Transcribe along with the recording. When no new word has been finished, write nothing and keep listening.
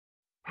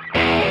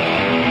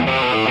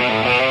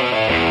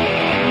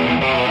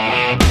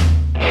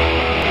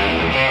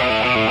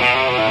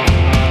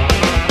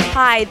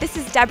Hi, this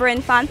is Deborah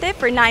Infante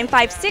for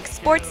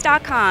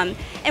 956sports.com,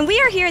 and we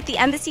are here at the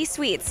Embassy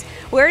Suites,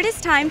 where it is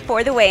time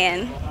for the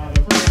weigh-in.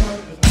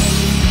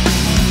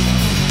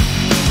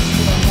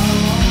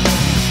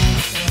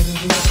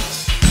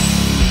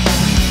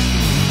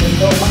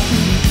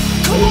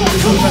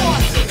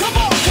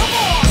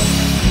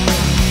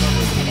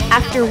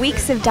 After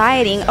weeks of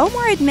dieting,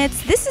 Omar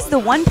admits this is the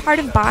one part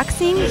of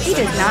boxing he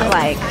does not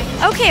like.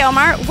 Okay,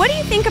 Omar, what do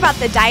you think about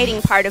the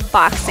dieting part of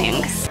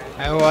boxing?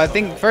 Well, I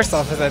think first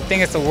off, I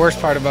think it's the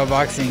worst part about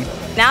boxing.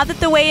 Now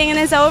that the weigh-in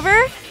is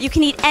over, you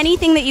can eat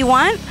anything that you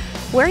want.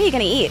 Where are you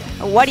going to eat?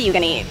 What are you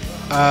going to eat?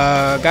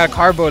 Got a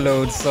carbo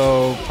load,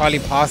 so probably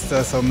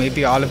pasta, so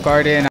maybe Olive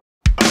Garden.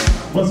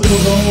 Once it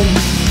goes home,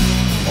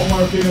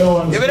 Omar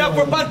Figueroa. Give it up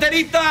for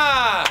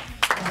Panterita!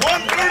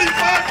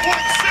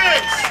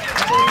 135.6!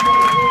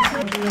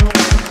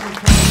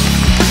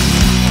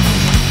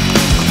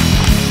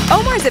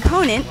 Omar's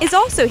opponent is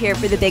also here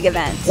for the big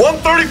event.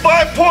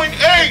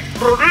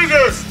 135.8!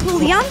 Rodriguez!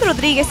 Julian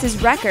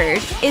Rodriguez's record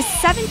is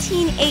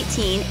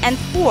 17-18 and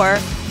 4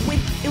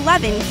 with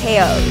 11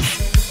 KOs.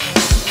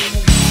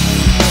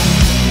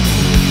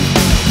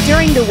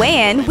 During the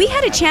weigh-in, we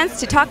had a chance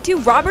to talk to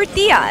Robert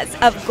Diaz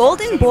of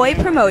Golden Boy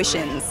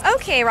Promotions.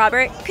 Okay,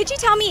 Robert, could you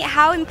tell me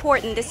how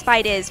important this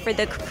fight is for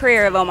the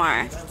career of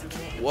Omar?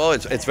 Well,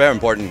 it's very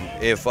important.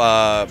 If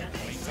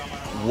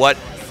what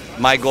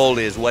my goal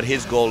is, what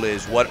his goal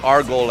is, what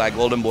our goal at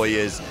Golden Boy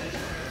is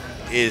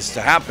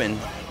to happen,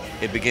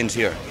 it begins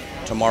here,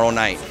 tomorrow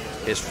night.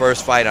 His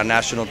first fight on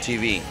national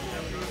TV.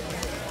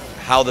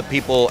 How the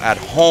people at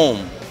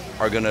home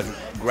are going to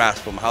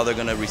grasp him, how they're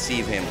going to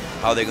receive him,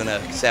 how they're going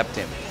to accept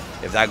him.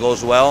 If that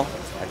goes well,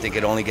 I think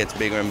it only gets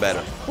bigger and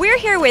better. We're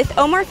here with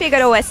Omar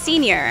Figueroa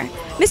Sr.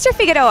 Mr.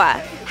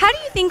 Figueroa, how do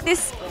you think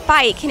this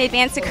fight can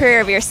advance the career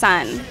of your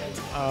son?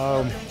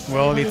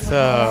 Well, it's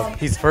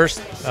his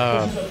first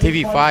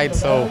TV fight,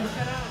 so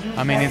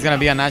I mean, it's going to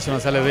be on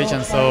national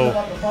television, so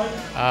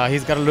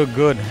he's got to look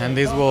good, and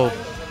this will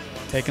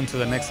take him to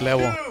the next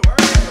level.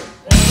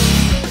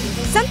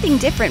 Something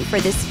different for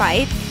this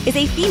fight is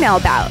a female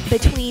bout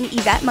between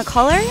Yvette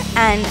McCullough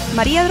and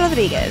Maria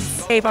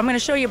Rodriguez. If I'm going to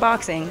show you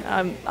boxing,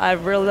 I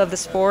really love the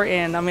sport,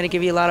 and I'm going to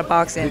give you a lot of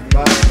boxing.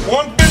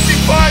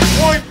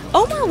 155.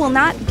 Omar will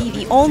not be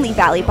the only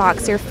Valley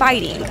boxer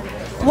fighting.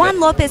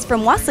 Juan Lopez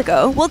from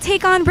Huasaco will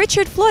take on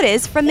Richard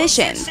Flores from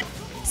Mission.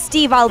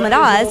 Steve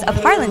Almaraz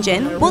of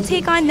Harlingen will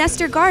take on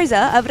Nestor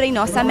Garza of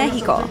Reynosa,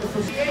 Mexico.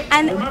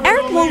 And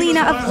Eric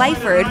Molina of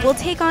Lyford will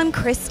take on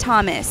Chris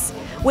Thomas,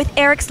 with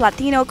Eric's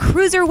Latino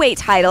Cruiserweight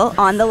title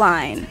on the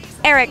line.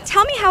 Eric,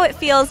 tell me how it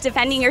feels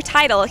defending your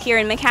title here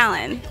in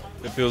McAllen.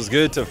 It feels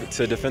good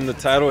to defend the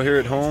title here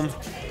at home.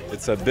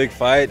 It's a big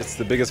fight. It's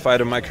the biggest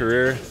fight of my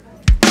career.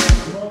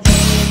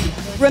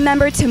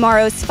 Remember,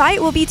 tomorrow's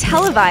fight will be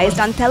televised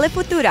on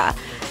Telefutura.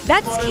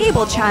 That's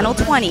cable channel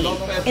 20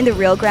 in the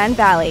Rio Grande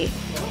Valley.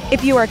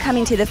 If you are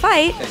coming to the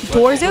fight,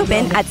 doors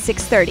open at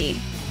 6:30.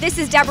 This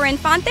is Deborah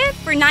Infante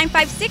for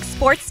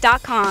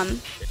 956sports.com.